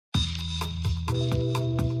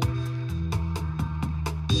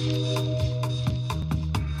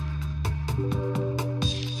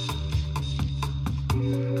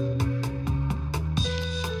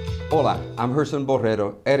Hola, I'm Gerson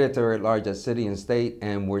Borrero, editor-at-large at City and State,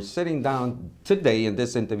 and we're sitting down today in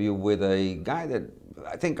this interview with a guy that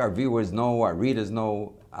I think our viewers know, our readers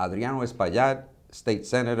know, Adriano Espaillat, state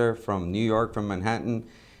senator from New York, from Manhattan.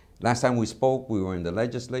 Last time we spoke, we were in the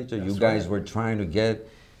legislature. That's you guys were trying to get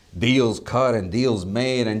deals cut and deals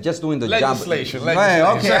made and just doing the legislation.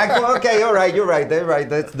 job. Okay, all right, you're right. They're right.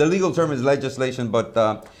 The legal term is legislation, but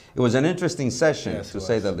it was an interesting session, to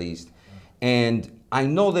say the least. And I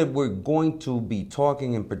know that we're going to be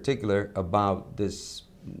talking in particular about this.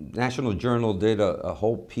 National Journal did a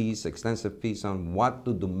whole piece, extensive piece on what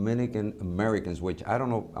do Dominican-Americans, which I don't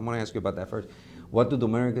know, I'm going to ask you about that first. What do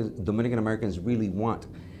Dominican-Americans really want?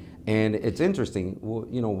 And it's interesting,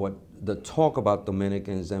 you know, what the talk about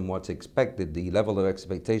Dominicans and what's expected, the level of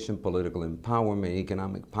expectation, political empowerment,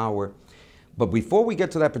 economic power. But before we get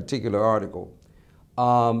to that particular article,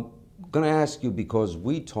 I'm going to ask you, because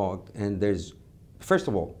we talked, and there's, first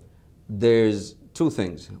of all, there's two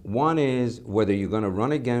things. One is whether you're going to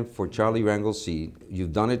run again for Charlie Rangel's seat.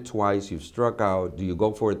 You've done it twice. You've struck out. Do you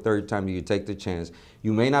go for a third time? Do you take the chance?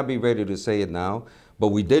 You may not be ready to say it now, but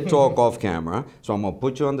we did talk off camera, so I'm going to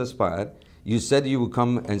put you on the spot. You said you would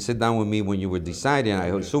come and sit down with me when you were deciding. I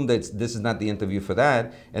assume that this is not the interview for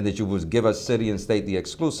that, and that you would give us City and State the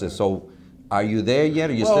exclusive. So are you there yet,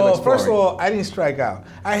 or are you still exploring? First of all, I didn't strike out.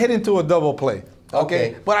 I hit into a double play.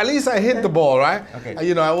 Okay, but at least I hit the ball, right? Okay.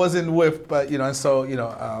 You know, I wasn't whiffed, but you know, and so you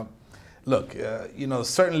know, look, you know,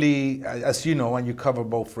 certainly, as you know, when you cover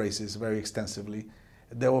both races very extensively,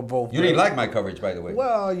 they were both. You didn't like my coverage, by the way.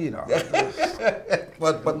 Well, you know,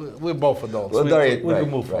 but we're both adults. Well, we can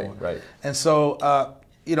move forward. Right. And so,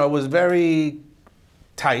 you know, it was very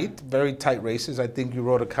tight races. I think you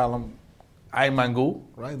wrote a column. Ay mango,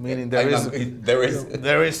 right? Meaning there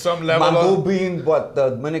is some level mango of being what the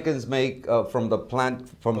Dominicans make from the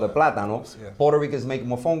plátano. Yeah. Puerto Ricans make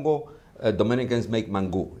mofongo. Dominicans make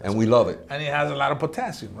mango, and we love it. And it has a lot of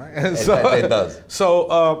potassium, right? And it does.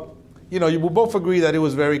 So, you know, you will both agree that it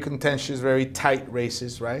was very contentious, very tight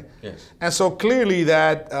races, right? Yes. And so clearly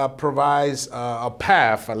that provides a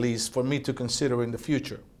path, at least, for me to consider in the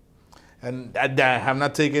future. And I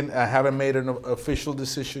haven't made an official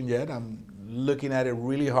decision yet. I'm looking at it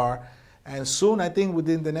really hard, and soon, I think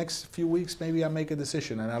within the next few weeks, maybe I'll make a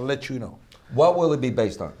decision, and I'll let you know. What will it be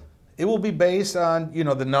based on? It will be based on, you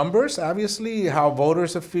know, the numbers, obviously, how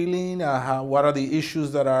voters are feeling, what are the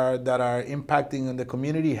issues that are impacting in the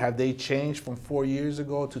community. Have they changed from 4 years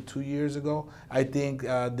ago to 2 years ago? I think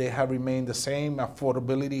they have remained the same.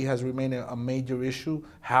 Affordability has remained a major issue.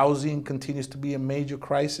 Housing continues to be a major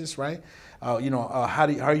crisis, right? You know, how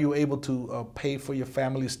are you able to pay for your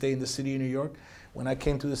family to stay in the city of New York? When I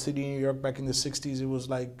came to the city of New York back in the 60s, it was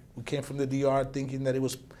like we came from the DR thinking that it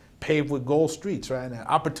was paved with gold streets, right? And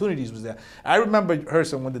opportunities was there. I remember,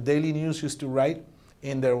 Gerson, when the Daily News used to write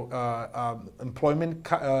in their employment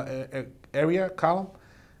area column,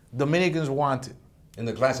 Dominicans wanted. In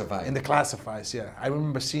the classifieds. In the classifieds, yeah. I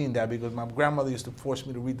remember seeing that because my grandmother used to force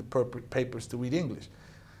me to read the papers to read English.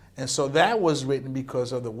 And so that was written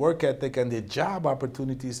because of the work ethic and the job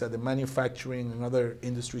opportunities that the manufacturing and other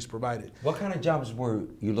industries provided. What kind of jobs were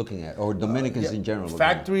you looking at, or Dominicans in general?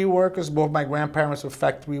 Factory workers. Both my grandparents were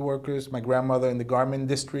factory workers. My grandmother in the garment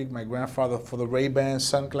district. My grandfather for the Ray-Ban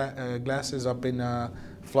sunglasses up in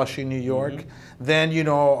Flushing, New York. Then, you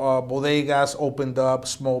know, bodegas opened up,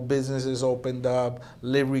 small businesses opened up,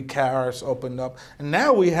 livery cars opened up. And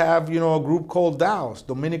now we have, you know, a group called DAOs,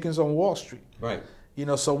 Dominicans on Wall Street. Right. You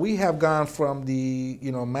know, so we have gone from the,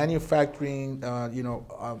 you know, manufacturing,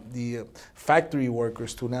 the factory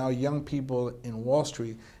workers to now young people in Wall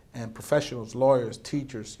Street and professionals, lawyers,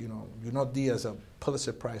 teachers, you know, Diaz, a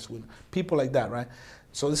Pulitzer Prize winner, people like that, right?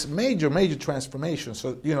 So this major transformation.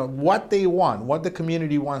 So, you know, what they want, what the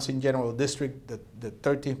community wants in general, district, the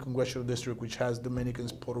 13th Congressional District, which has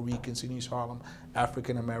Dominicans, Puerto Ricans in East Harlem,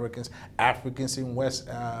 African-Americans, Africans in West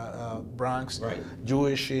Bronx, right.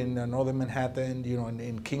 Jewish in Northern Manhattan, you know,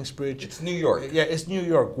 in Kingsbridge. It's New York. Yeah, it's New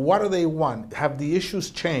York. What do they want? Have the issues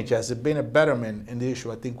changed? Has there been a betterment in the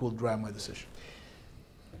issue? I think will drive my decision.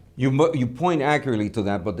 You point accurately to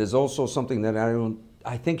that, but there's also something that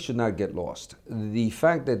I think should not get lost. The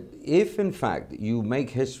fact that if, in fact, you make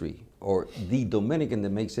history, or the Dominican that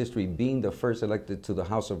makes history being the first elected to the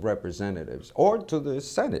House of Representatives or to the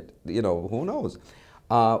Senate, you know, who knows,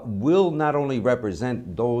 will not only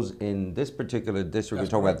represent those in this particular district, we're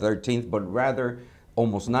talking about 13th, but rather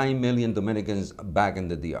almost 9 million Dominicans back in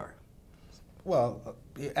the DR. Well,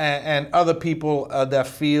 and other people that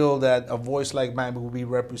feel that a voice like mine will be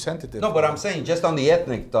representative. No, but I'm saying just on the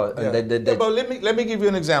ethnic thought. But let me give you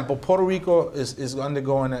an example. Puerto Rico is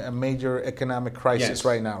undergoing a major economic crisis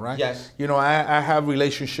right now, right? Yes. You know, I have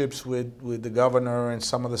relationships with the governor and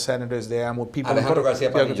some of the senators there, and with people. Alejandro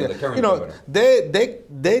Garcia Padilla, the current governor.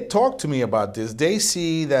 They talk to me about this. They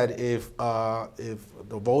see that if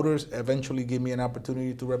the voters eventually give me an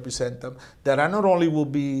opportunity to represent them, that I not only will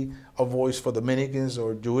be a voice for Dominicans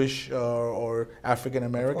or Jewish or African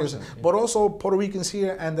Americans, but also Puerto Ricans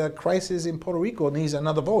here, and the crisis in Puerto Rico needs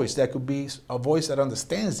another voice. That could be a voice that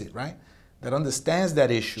understands it, right? That understands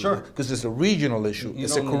that issue. Sure. Because it's a regional issue.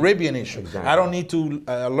 It's a Caribbean issue. Exactly. I don't need to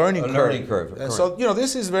learning curve. And so, you know,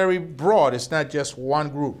 this is very broad. It's not just one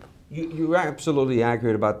group. You're absolutely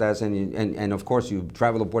accurate about that, and of course you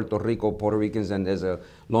travel to Puerto Rico, Puerto Ricans, and there's a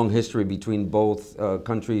long history between both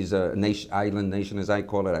countries, island nation as I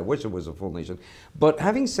call it. I wish it was a full nation. But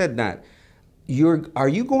having said that, are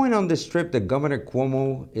you going on this trip that Governor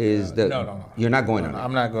Cuomo is? No. You're not going on it?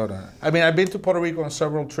 I'm not going on it. I mean, I've been to Puerto Rico on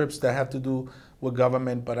several trips that have to do with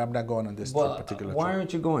government, but I'm not going on this particular trip. Why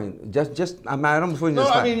aren't you going? I don't think no,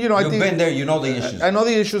 I mean, you know, you've been there, you know the issues. I know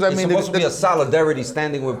the issues. It's supposed to be a solidarity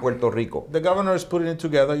standing with Puerto Rico. The governor is putting it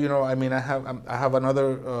together. You know, I mean, I have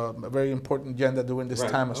another very important agenda during this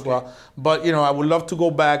time as well. But you know, I would love to go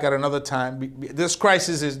back at another time. This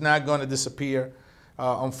crisis is not going to disappear.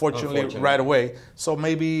 Unfortunately, right away. So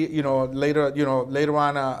maybe later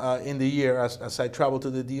on in the year, as I travel to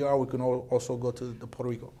the DR, we can also go to Puerto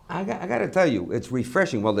Rico. I got to tell you, it's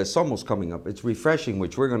refreshing. Well, there's almost coming up. It's refreshing,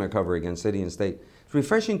 which we're going to cover again, city and state. It's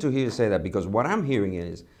refreshing to hear you say that, because what I'm hearing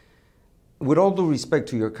is, with all due respect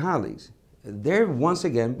to your colleagues, they're once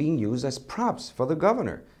again being used as props for the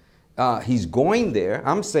governor. He's going there.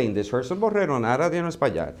 I'm saying this, Gerson Borrero, not Adriano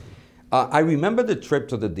Espaillat. I remember the trip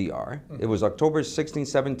to the DR. It was October 16th,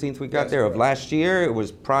 17th we got there of last year. It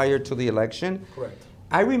was prior to the election. Correct.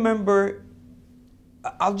 I remember,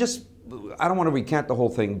 I don't want to recant the whole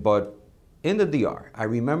thing, but in the DR, I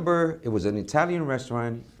remember it was an Italian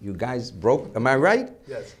restaurant. You guys broke, am I right?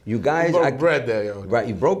 Yes. You guys broke bread there. Yo. Right,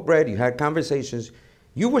 you broke bread, you had conversations.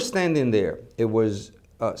 You were standing there. It was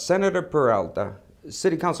Senator Peralta,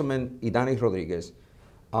 City Councilman Idani Rodriguez,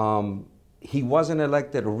 he wasn't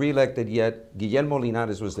elected or re-elected yet. Guillermo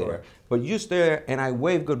Linares was there. Correct. But you stood there, and I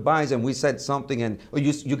waved goodbyes, and we said something, and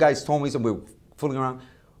you guys told me something, we were fooling around.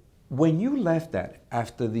 When you left that,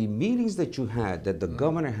 after the meetings that you had, that the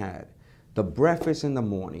governor had, the breakfast in the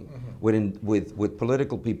morning with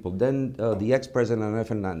political people, then the ex-president Leonel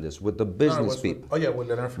Fernandez, with the business people. With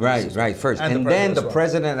Leonel Fernandez. Right, first. And then the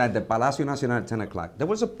president at the Palacio Nacional at 10 o'clock. There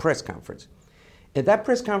was a press conference. At that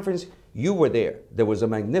press conference, you were there. There was a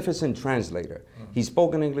magnificent translator. He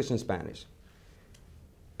spoke in English and Spanish.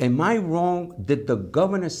 Am I wrong? Did the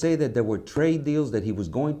governor say that there were trade deals, that he was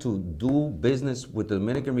going to do business with the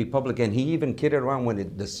Dominican Republic? And he even kidded around when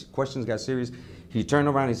the questions got serious. He turned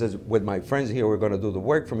around and he says, with my friends here, we're going to do the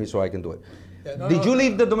work for me so I can do it. Yeah, Did you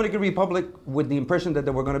leave the Dominican Republic with the impression that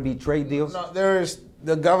there were going to be trade deals? No,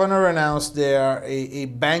 the governor announced there a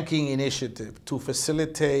banking initiative to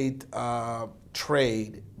facilitate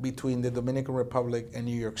trade between the Dominican Republic and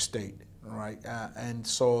New York State, right? And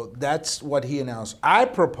so that's what he announced. I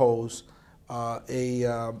propose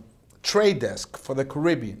a trade desk for the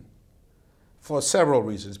Caribbean for several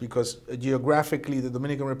reasons, because geographically the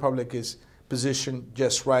Dominican Republic is positioned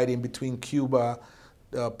just right in between Cuba,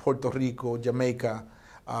 Puerto Rico, Jamaica.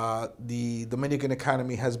 The Dominican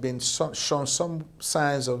economy has been shown some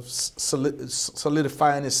signs of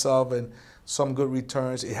solidifying itself and some good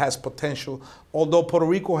returns. It has potential. Although Puerto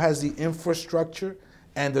Rico has the infrastructure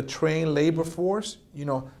and the trained labor force,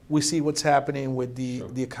 we see what's happening with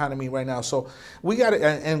the economy right now. So we got it,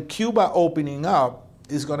 and Cuba opening up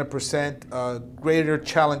is going to present greater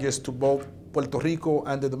challenges to both Puerto Rico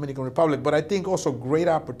and the Dominican Republic, but I think also great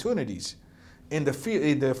opportunities in the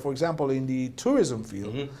field. For example, in the tourism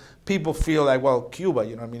field, people feel like, well, Cuba.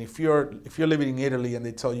 If you're living in Italy and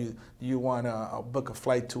they tell you you want to book a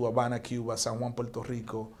flight to Havana, Cuba, San Juan, Puerto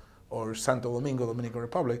Rico, or Santo Domingo, Dominican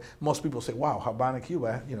Republic, most people say, wow, Havana,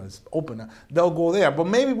 Cuba, it's open. They'll go there. But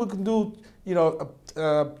maybe we can do,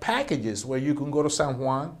 packages where you can go to San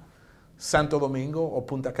Juan, Santo Domingo, or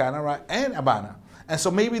Punta Cana, right, and Havana. And so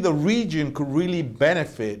maybe the region could really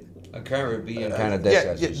benefit. A Caribbean kind of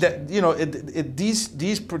destination.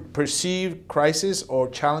 These perceived crises or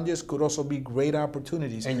challenges could also be great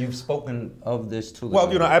opportunities. And you've spoken of this too.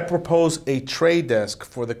 Well, I propose a trade desk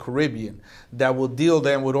for the Caribbean that will deal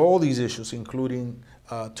then with all these issues, including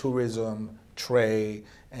tourism, trade,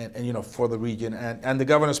 and for the region. And the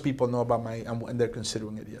governor's people know about and they're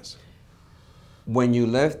considering it, yes. When you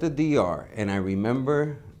left the DR, and I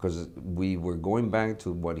remember, because we were going back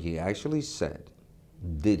to what he actually said,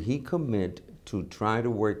 did he commit to try to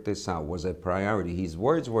work this out? Was a priority? His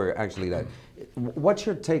words were actually that. What's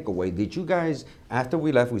your takeaway? Did you guys, after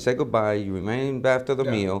we left, we said goodbye, you remained after the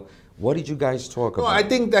meal, what did you guys talk about? I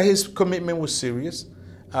think that his commitment was serious,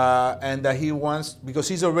 and that he wants, because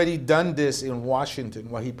he's already done this in Washington,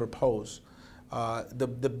 what he proposed.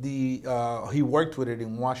 He worked with it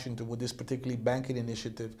in Washington with this particularly banking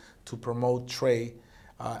initiative to promote trade,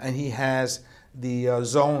 and he has the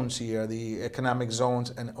zones here, the economic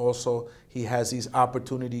zones, and also he has these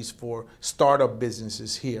opportunities for startup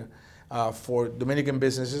businesses here, for Dominican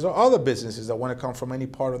businesses or other businesses that want to come from any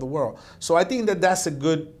part of the world. So I think that that's a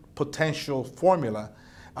good potential formula.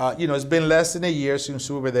 It's been less than a year since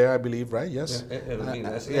we were there, I believe, right? Yes. Yeah, it'll be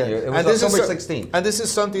less than a year. It was October 16th. And this is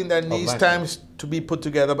something that needs time to be put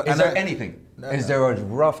together. But is there anything? Is there a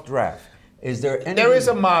rough draft? Is there anything? There is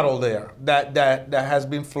a model there that has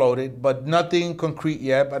been floated, but nothing concrete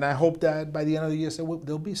yet. But I hope that by the end of the year,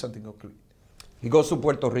 there'll be something concrete. He goes to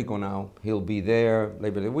Puerto Rico now. He'll be there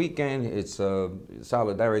Labor Day weekend. It's a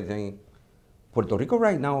solidarity thing. Puerto Rico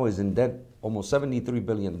right now is in debt almost $73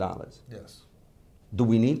 billion. Yes. Do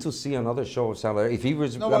we need to see another show of solidarity? If he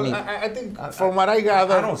was, no, well, I think from what I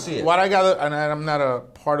gather, I don't see it. What I gather, and I'm not a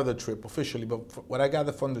part of the trip officially, but what I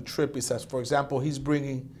gather from the trip is that, for example, he's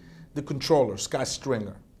bringing the controller, Scott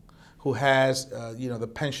Stringer, who has the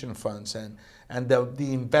pension funds and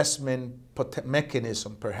the investment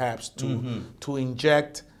mechanism, perhaps, to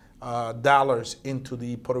inject dollars into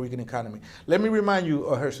the Puerto Rican economy. Let me remind you,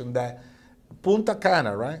 Gerson, that Punta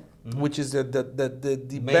Cana, right, which is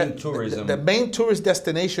the main tourist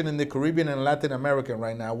destination in the Caribbean and Latin America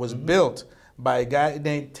right now, was built by a guy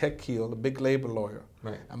named Ted Keel, a big labor lawyer,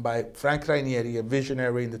 and by Frank Rainieri, a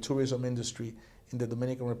visionary in the tourism industry in the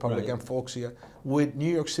Dominican Republic and folks here, with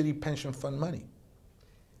New York City pension fund money.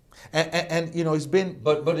 And it's been.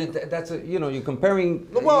 But that's you're comparing.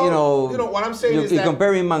 Well, what I'm saying is you're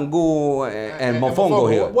comparing Mangu and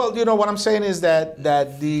Mofongo here. Well, what I'm saying is that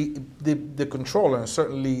the controller, and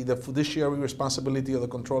certainly the fiduciary responsibility of the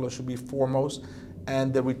controller, should be foremost,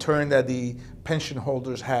 and the return that the pension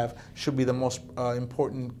holders have should be the most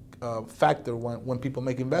important factor when people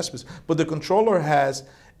make investments. But the controller has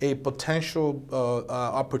a potential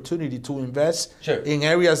opportunity to invest in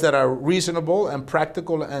areas that are reasonable and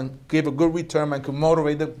practical and give a good return and can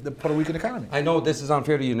motivate the Puerto Rican economy. I know this is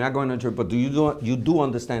unfair to you, not going into it, but you do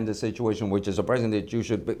understand the situation, which is surprising that you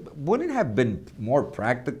should, but wouldn't it have been more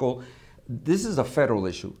practical? This is a federal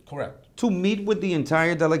issue. Correct. To meet with the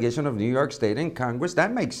entire delegation of New York State and Congress,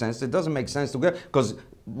 that makes sense. It doesn't make sense to get, because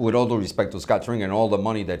with all due respect to Scott Stringer and all the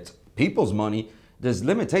money that's people's money, there's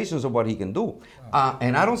limitations of what he can do.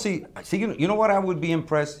 And I don't see you know what, I would be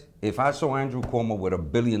impressed if I saw Andrew Cuomo with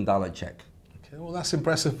 $1 billion check. Okay, well, that's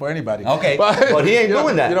impressive for anybody. Okay, but he ain't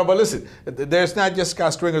doing that. But listen, there's not just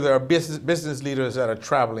Scott Stringer, there are business leaders that are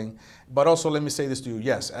traveling. But also, let me say this to you,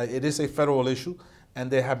 yes, it is a federal issue,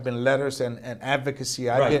 and there have been letters and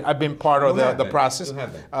advocacy. I've been part of the process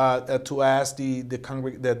to ask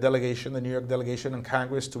the delegation, the New York delegation and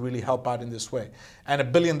Congress to really help out in this way. And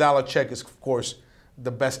 $1 billion check is, of course, the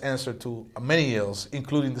best answer to many ills,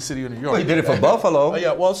 including the city of New York. Well, he did it for Buffalo.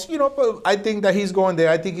 Yeah, well, but I think that he's going there.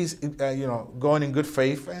 I think he's, going in good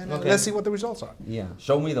faith, and let's see what the results are. Yeah,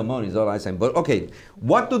 show me the money is all I'm saying. But okay,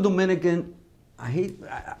 what do Dominican?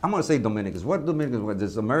 I'm gonna say Dominicans. What Dominicans? What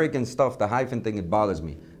this American stuff, the hyphen thing, it bothers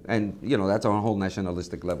me. And that's on a whole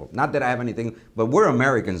nationalistic level. Not that I have anything, but we're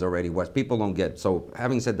Americans already. What people don't get. So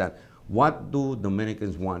having said that, what do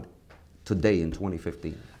Dominicans want today in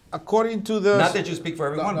 2015? According to the... Not that you speak for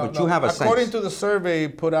everyone, but you have a sense. According to the survey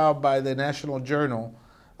put out by the National Journal,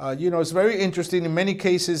 it's very interesting. In many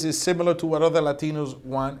cases, it's similar to what other Latinos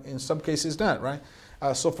want. In some cases, not, right?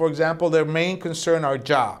 So, for example, their main concern are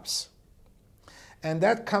jobs. And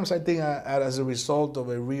that comes, I think, as a result of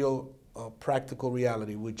a real practical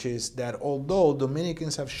reality, which is that although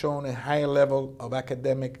Dominicans have shown a higher level of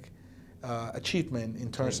academic achievement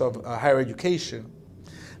in terms of higher education,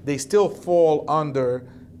 they still fall under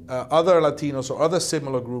other Latinos or other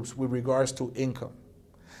similar groups with regards to income.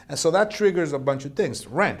 And so that triggers a bunch of things.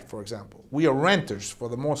 Rent, for example. We are renters for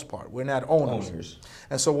the most part. We're not owners.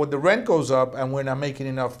 And so when the rent goes up and we're not making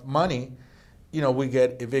enough money, we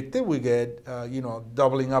get evicted, we get,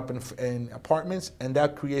 doubling up in apartments, and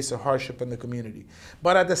that creates a hardship in the community.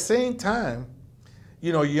 But at the same time,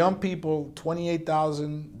 young people,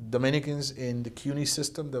 28,000 Dominicans in the CUNY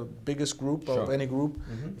system, the biggest group of any group.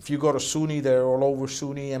 If you go to SUNY, they're all over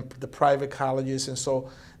SUNY and the private colleges. And so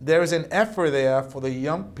there is an effort there for the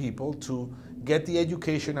young people to get the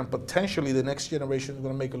education, and potentially the next generation is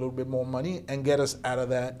going to make a little bit more money and get us out of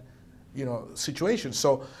that, situation.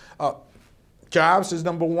 So jobs is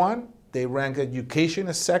number one. They rank education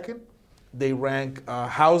as second. They rank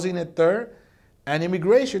housing at third. And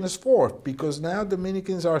immigration is fourth, because now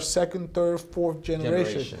Dominicans are second, third, fourth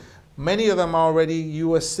generation. Many of them are already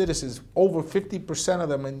U.S. citizens. Over 50% of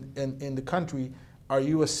them in the country are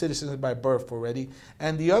U.S. citizens by birth already.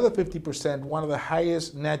 And the other 50%, one of the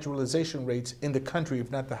highest naturalization rates in the country, if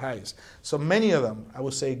not the highest. So many of them, I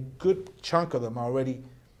would say a good chunk of them are already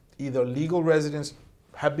either legal residents,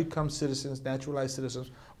 have become citizens, naturalized citizens,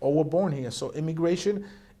 or were born here. So immigration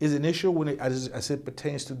is an issue when as it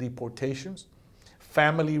pertains to deportations.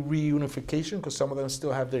 Family reunification, because some of them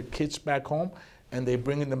still have their kids back home and they're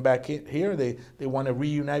bringing them back here. They want to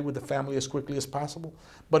reunite with the family as quickly as possible.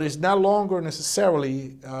 But it's no longer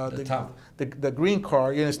necessarily the green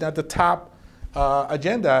card. It's not the top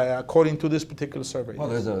agenda according to this particular survey. Well,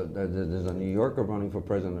 there's a New Yorker running for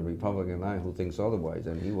president of the Republican line who thinks otherwise,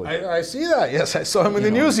 and he would. I see that. Yes, I saw him in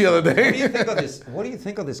the news the other day. What do you think of this? What do you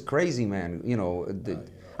think of this crazy man?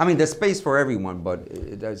 I mean, there's space for everyone, but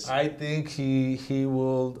I think he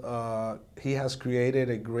will. He has created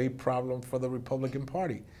a great problem for the Republican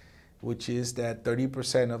Party, which is that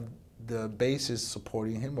 30% of the base is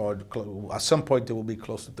supporting him, or at some point it will be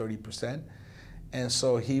close to 30%, and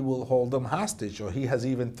so he will hold them hostage, or he has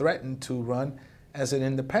even threatened to run as an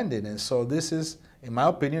independent. And so this is, in my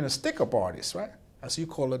opinion, a stick-up artist, right? As you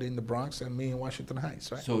call it in the Bronx and me in Washington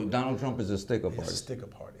Heights, right? So Donald Trump is a stick-up artist. He's a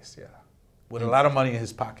stick-up artist, yeah. With a lot of money in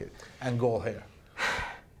his pocket and gold hair.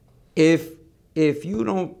 If you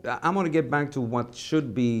don't, I'm going to get back to what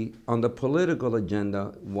should be on the political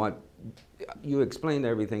agenda. What you explained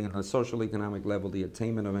everything on a social economic level, the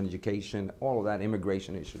attainment of education, all of that,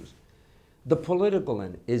 immigration issues. The political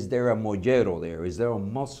end, is there a mollero there? Is there a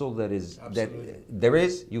muscle that is there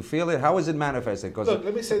is? You feel it? How is it manifested? Because let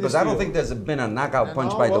me say this. Because I don't think there's been a knockout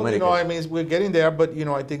punch by Dominicans. I mean, we're getting there, but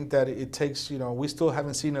I think that it takes. We still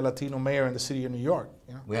haven't seen a Latino mayor in the city of New York.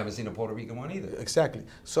 We haven't seen a Puerto Rican one either. Exactly.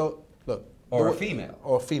 So look. Or a female.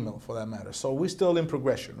 Or a female, for that matter. So we're still in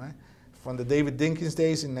progression, right? From the David Dinkins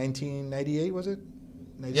days in 1998, was it?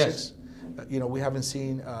 96? Yes. We haven't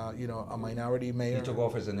seen, a minority mayor. He took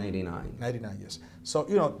office in 99. 99, yes. So,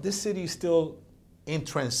 this city is still in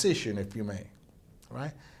transition, if you may,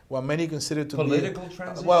 right? What many consider to political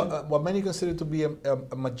transition? What many consider to be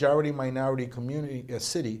a majority-minority community, a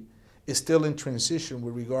city, is still in transition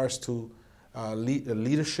with regards to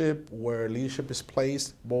leadership, where leadership is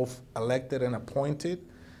placed, both elected and appointed.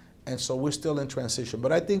 And so we're still in transition.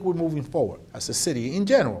 But I think we're moving forward as a city in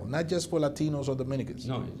general, not just for Latinos or Dominicans.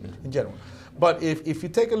 No, in general. But if you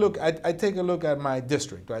take a look, I take a look at my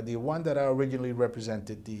district, right, the one that I originally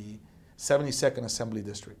represented, the 72nd Assembly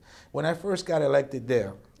District. When I first got elected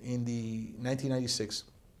there in the 1996,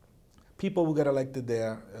 people who got elected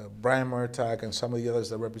there, Brian Murtagh and some of the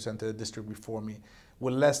others that represented the district before me,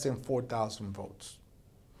 with less than 4,000 votes.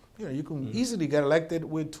 You can easily get elected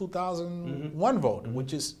with 2,001 vote,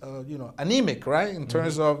 which is, anemic, right, in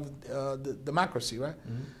terms of the democracy, right?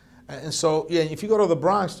 And so, if you go to the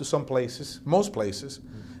Bronx, to some places, most places,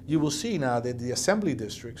 you will see now that the assembly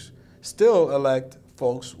districts still elect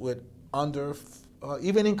folks with under,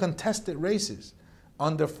 even in contested races,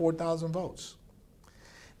 under 4,000 votes.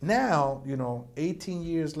 Now, 18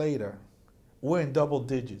 years later, we're in double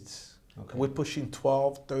digits. Okay. We're pushing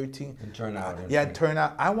 12, 13. And turnout. And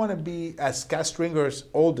turnout. I want to be at Scott Stringer's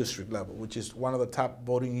old district level, which is one of the top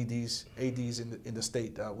voting ADs in the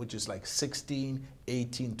state, which is like 16,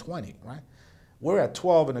 18, 20, right? We're at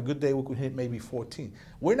 12, and a good day we could hit maybe 14.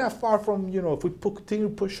 We're not far from, if we continue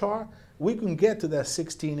to push hard, we can get to that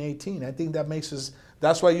 16, 18. I think that makes us,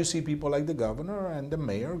 that's why you see people like the governor and the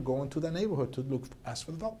mayor going to the neighborhood to ask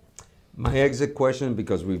for the vote. My exit question,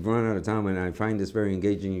 because we've run out of time, and I find this very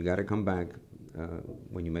engaging. You got to come back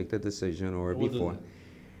when you make the decision or before.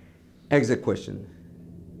 Exit question: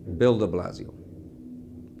 Bill de Blasio.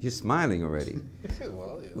 You're smiling already.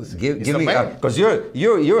 Well, give me, because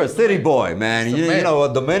you're a city boy, man.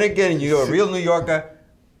 A Dominican. You're a real New Yorker.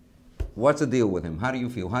 What's the deal with him? How do you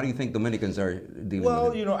feel? How do you think Dominicans are dealing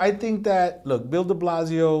with him? Well, I think that, look, Bill de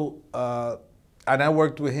Blasio, and I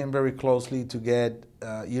worked with him very closely to get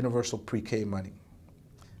universal pre-K money.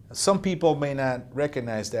 Some people may not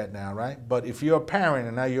recognize that now, right? But if you're a parent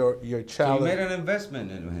and now your child... So you made an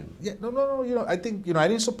investment in him. Yeah, no. I think, I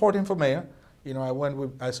didn't support him for mayor.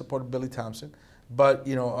 I supported Billy Thompson. But,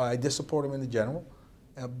 I did support him in the general.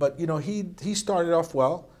 But, he started off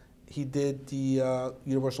well. He did the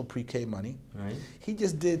universal pre-K money. Right. He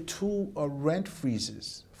just did 2 rent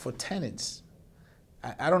freezes for tenants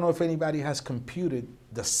I don't know if anybody has computed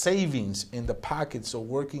the savings in the pockets of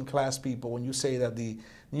working class people when you say that the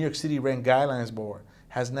New York City Rent Guidelines Board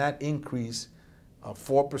has not increased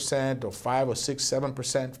 4% or 5 or 6,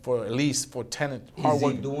 7% for at least for tenants. Is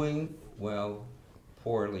he doing well,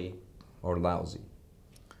 poorly, or lousy?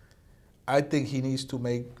 I think he needs to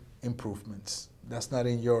make improvements. That's not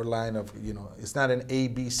in your line of, it's not an A,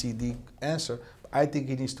 B, C, D answer. I think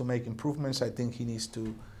he needs to make improvements. I think he needs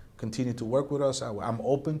to continue to work with us. I'm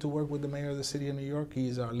open to work with the mayor of the city of New York. He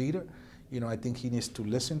is our leader. I think he needs to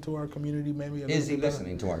listen to our community maybe. Is he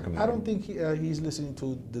listening to our community? I don't think he's listening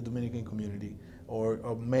to the Dominican community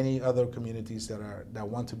or many other communities that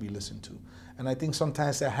want to be listened to. And I think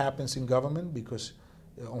sometimes that happens in government because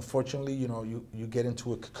unfortunately, you get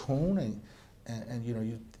into a cocoon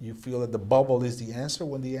and you feel that the bubble is the answer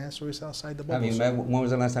when the answer is outside the bubble. When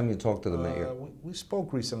was the last time you talked to the mayor? We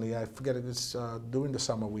spoke recently. I forget it was during the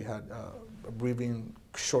summer. We had a briefing,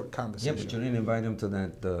 short conversation. Yeah, but you didn't invite him to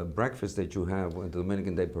that breakfast that you have with the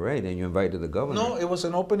Dominican Day Parade, and you invited the governor. No, it was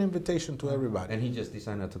an open invitation to everybody. And he just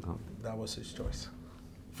decided not to come. That was his choice.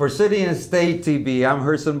 For City and State TV, I'm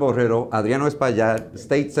Gerson Borrero, Adriano Espaillat,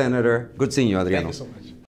 State Senator. Good seeing you, Adriano. Thank you so much.